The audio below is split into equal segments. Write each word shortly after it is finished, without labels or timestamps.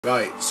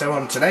Right, so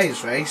on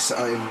today's race,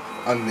 I'm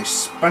on the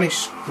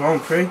Spanish Grand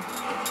Prix.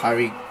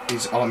 Harry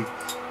is on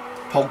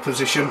pole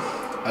position,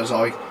 as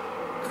I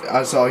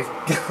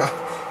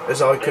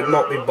could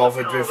not be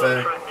bothered with.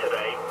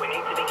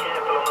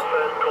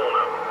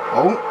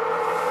 Oh.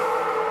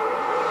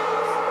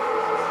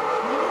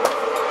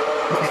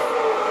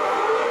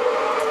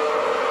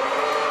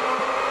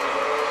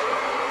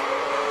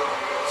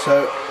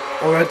 So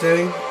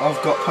already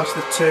I've got past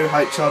the two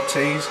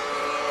HRTs,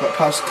 got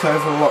past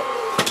Cova.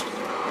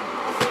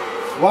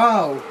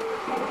 Wow!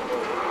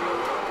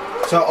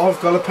 So I've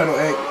got a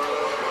penalty.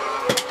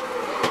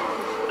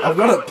 I've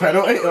got a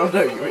penalty. Oh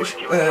no,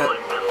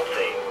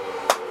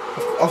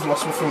 I've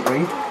lost my front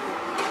wing.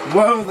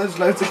 Whoa, there's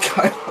loads of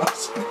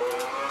chaos.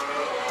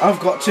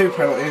 I've got two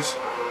penalties.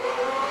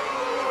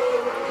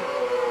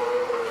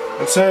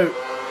 And so,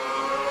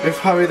 with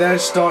Harry there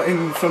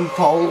starting from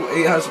pole,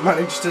 he has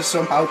managed to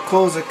somehow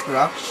cause a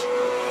crash.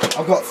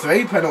 I've got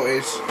three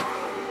penalties.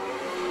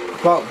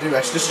 Well, the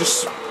rest is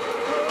just...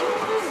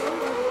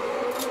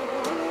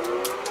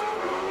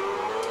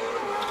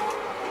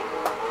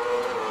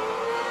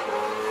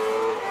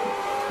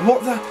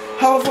 What the?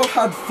 How have I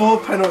had 4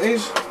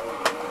 penalties?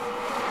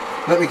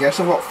 Let me guess,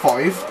 I've got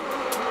 5.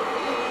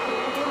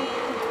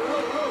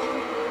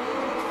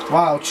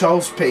 Wow,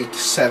 Charles Peak,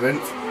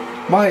 7th.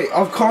 Mate,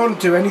 I can't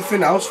do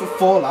anything else for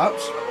 4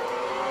 laps.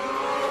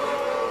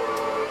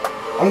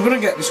 I'm gonna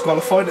get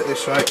disqualified at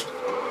this rate.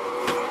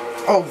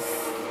 Oh.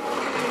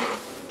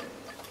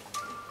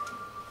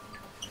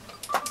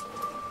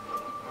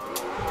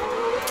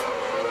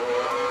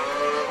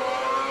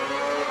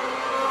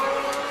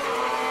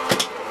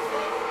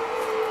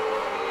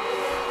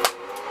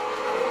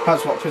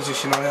 That's what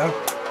position I am.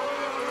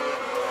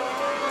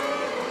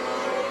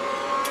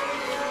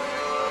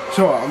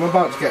 So I'm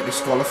about to get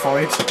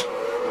disqualified.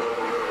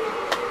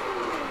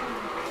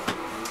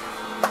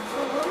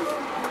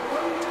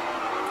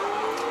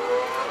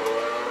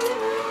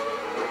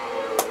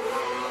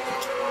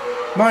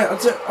 Mate,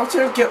 I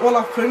don't get what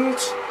happened.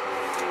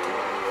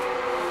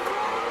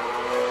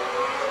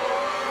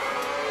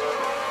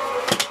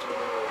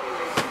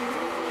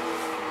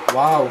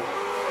 Wow.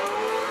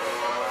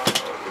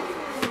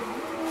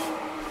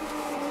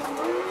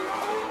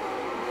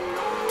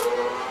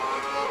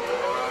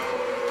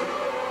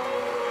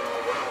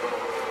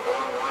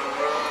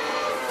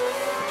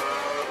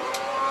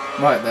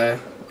 Right there,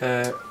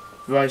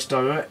 race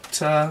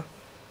director.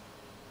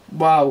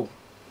 Wow.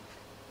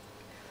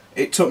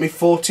 It took me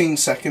 14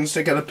 seconds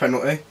to get a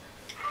penalty.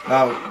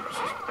 Now,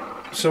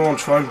 someone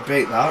try and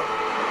beat that.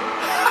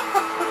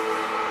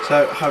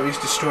 So, Harry's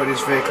destroyed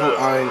his vehicle.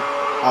 I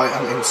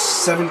am in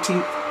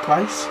 17th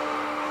place.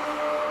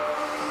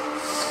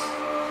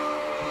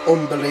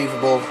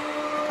 Unbelievable.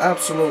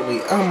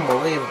 Absolutely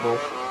unbelievable.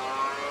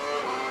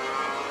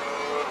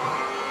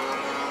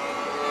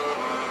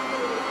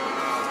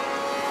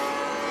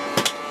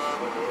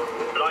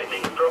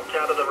 Dropped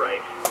out of the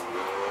race.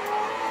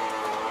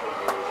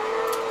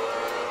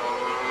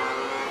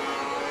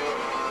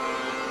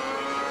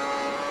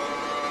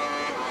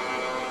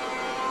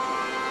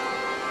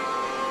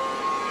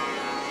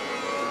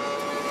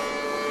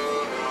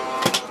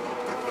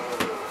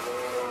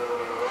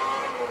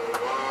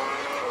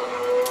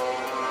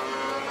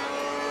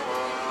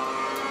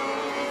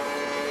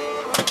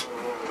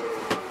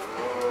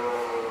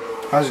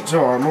 How's it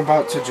so? I'm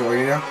about to join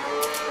you.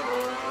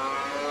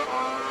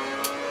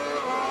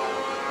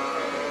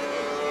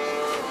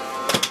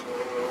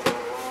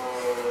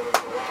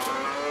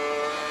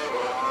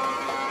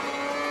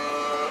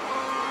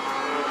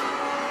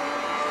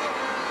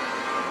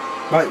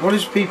 Like, what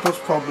is people's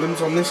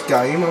problems on this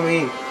game? I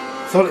mean,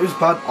 I thought it was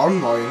bad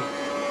online.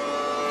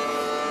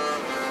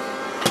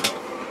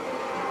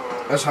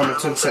 As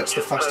Hamilton sets the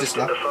fastest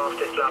lap.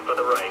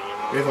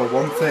 With a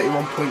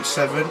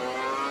 1:31.7.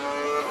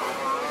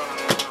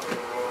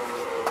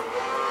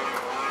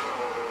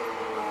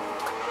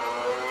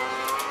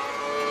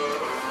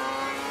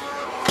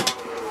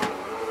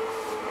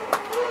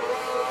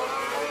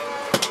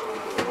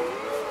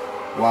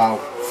 Wow,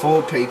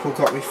 4 people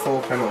got me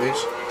 4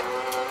 penalties.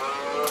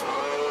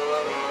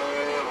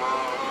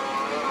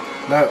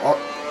 No,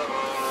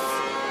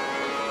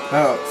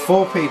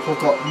 4 people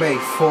got me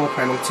 4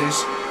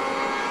 penalties.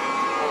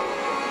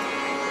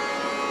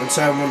 And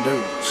so I'm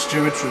under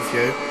steward's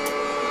review.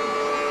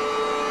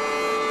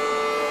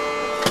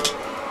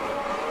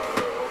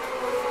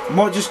 I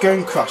might just go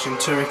and crash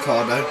into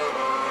Ricardo.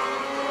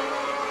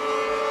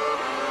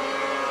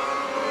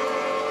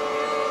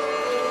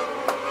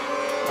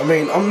 I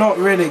mean, I'm not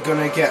really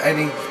going to get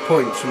any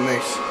points from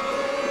this.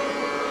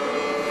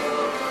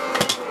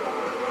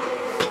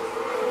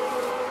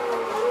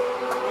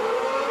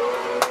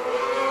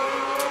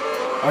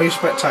 Are you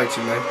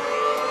spectating me?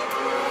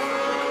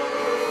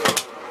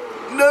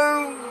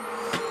 No!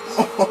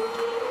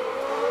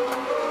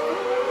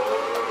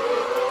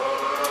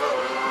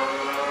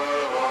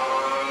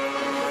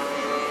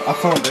 I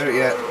can't do it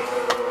yet.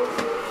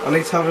 I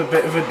need to have a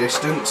bit of a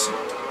distance.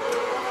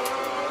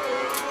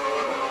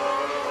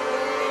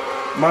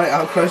 Mate,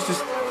 how close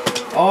is...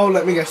 Oh,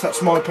 let me guess,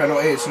 that's my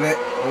penalty, isn't it?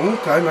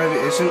 Okay, maybe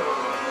it isn't.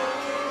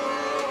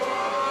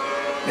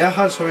 Yeah, it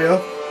has, hurry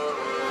up.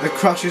 The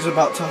crash is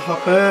about to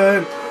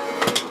happen.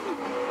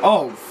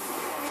 Oh,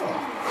 fuck.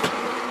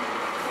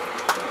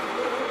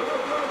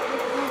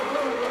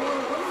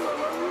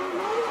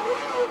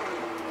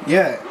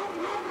 Yeah.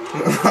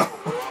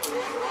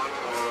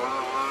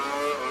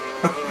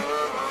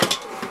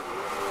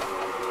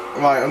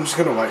 Right, I'm just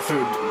going to wait for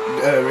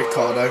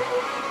Ricardo.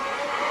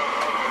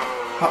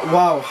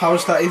 Wow,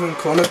 how's that even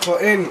corner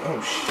cut in?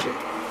 Oh shit.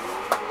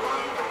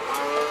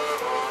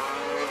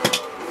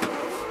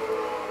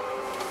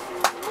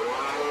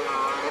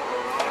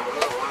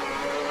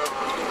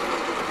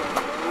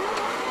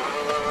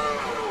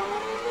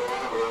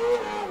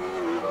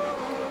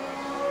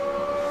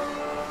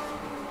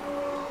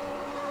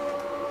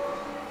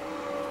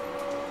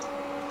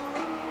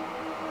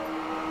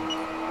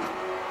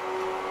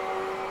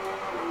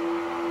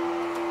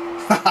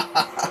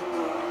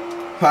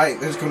 Right,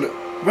 there's gonna.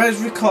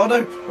 Where's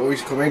Ricardo? Oh,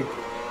 he's coming.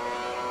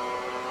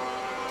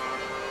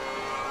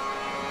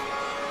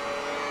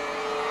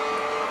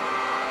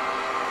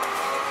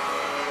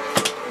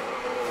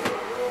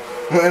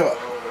 Well,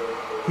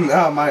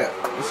 no, mate.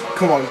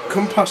 Come on,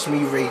 come past me,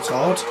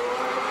 retard.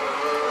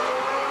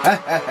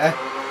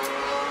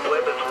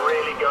 Webber's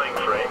really going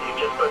for it. He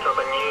just put up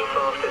a new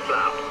fastest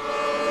lap.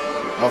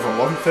 Over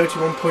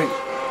 131 point.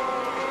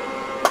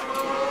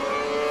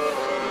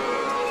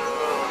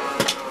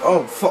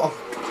 Oh, fuck.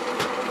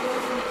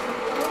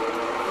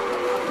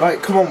 Right,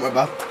 come on,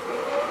 Webber.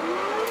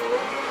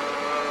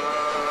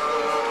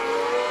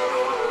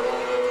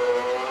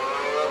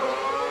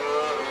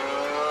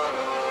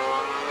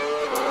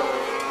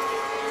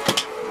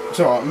 It's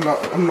alright,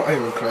 I'm not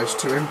even close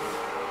to him.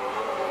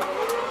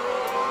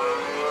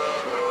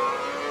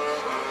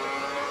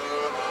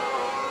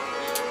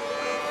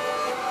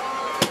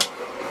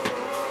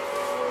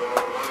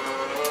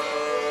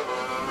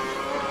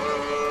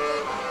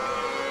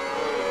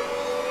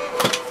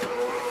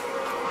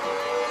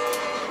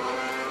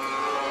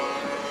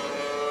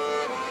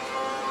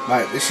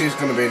 Mate, this is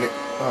going to be an...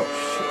 Oh,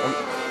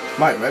 shit.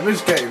 Mate,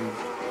 Webber's getting...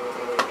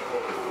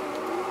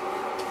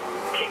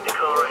 Keep the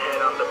car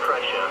ahead under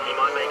pressure. He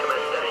might make a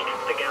mistake.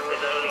 The gap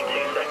is only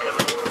 2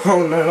 seconds.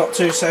 Oh, no, not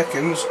 2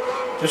 seconds.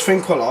 Just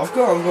think what I've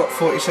got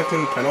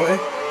 40-second penalty.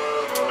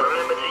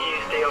 Remember to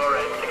use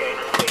DRS to gain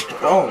a speed advantage.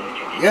 Oh,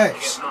 You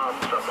yes. need to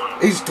get past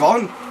someone. He's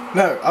gone.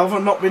 No,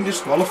 I've not been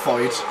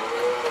disqualified.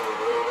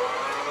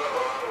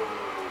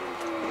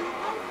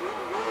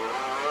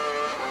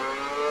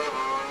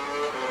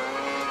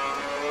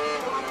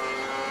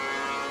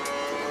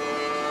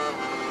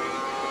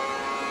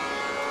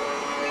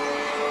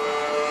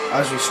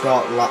 As we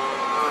start lap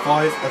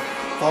 5 of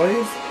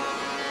 5.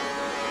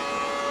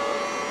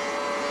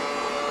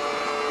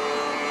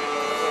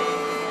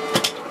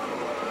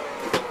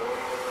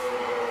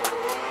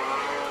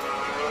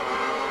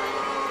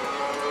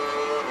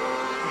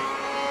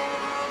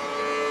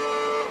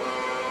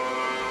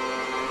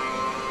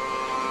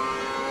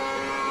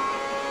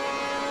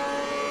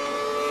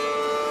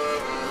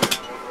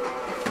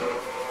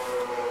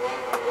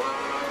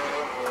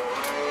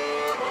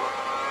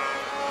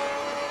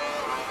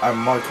 And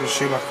Michael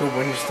Schumacher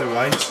wins the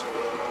race.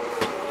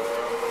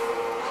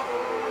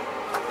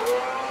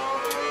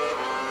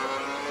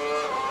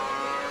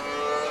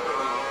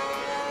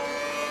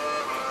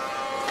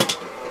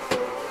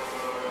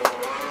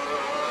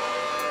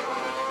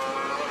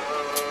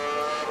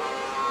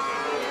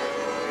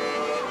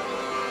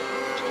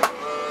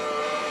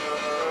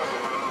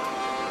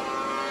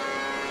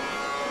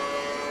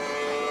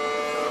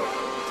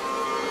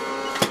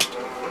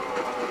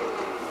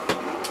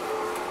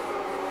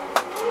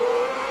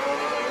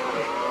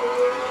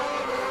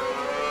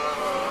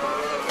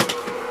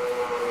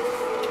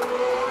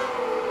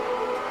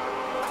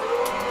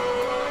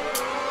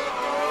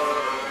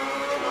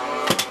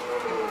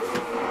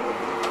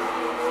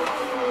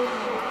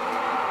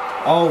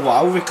 Oh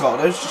wow,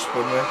 Ricardo's just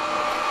spun me.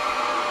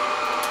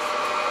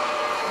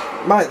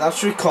 Mate,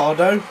 that's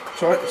Ricardo.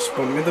 Try to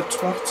spun me, the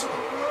twat.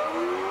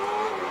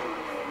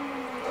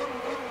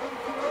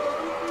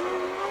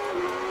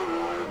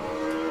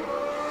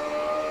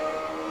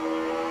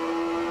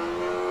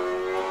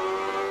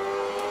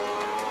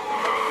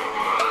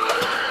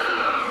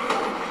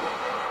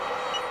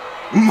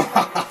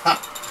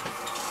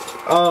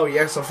 Oh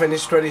yes, I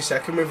finished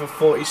 22nd with a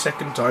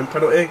 40-second time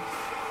penalty.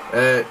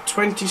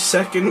 20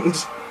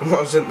 seconds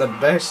wasn't the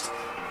best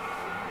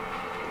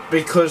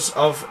because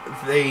of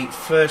the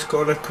first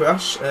corner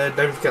crash.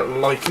 Don't forget to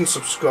like and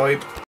subscribe.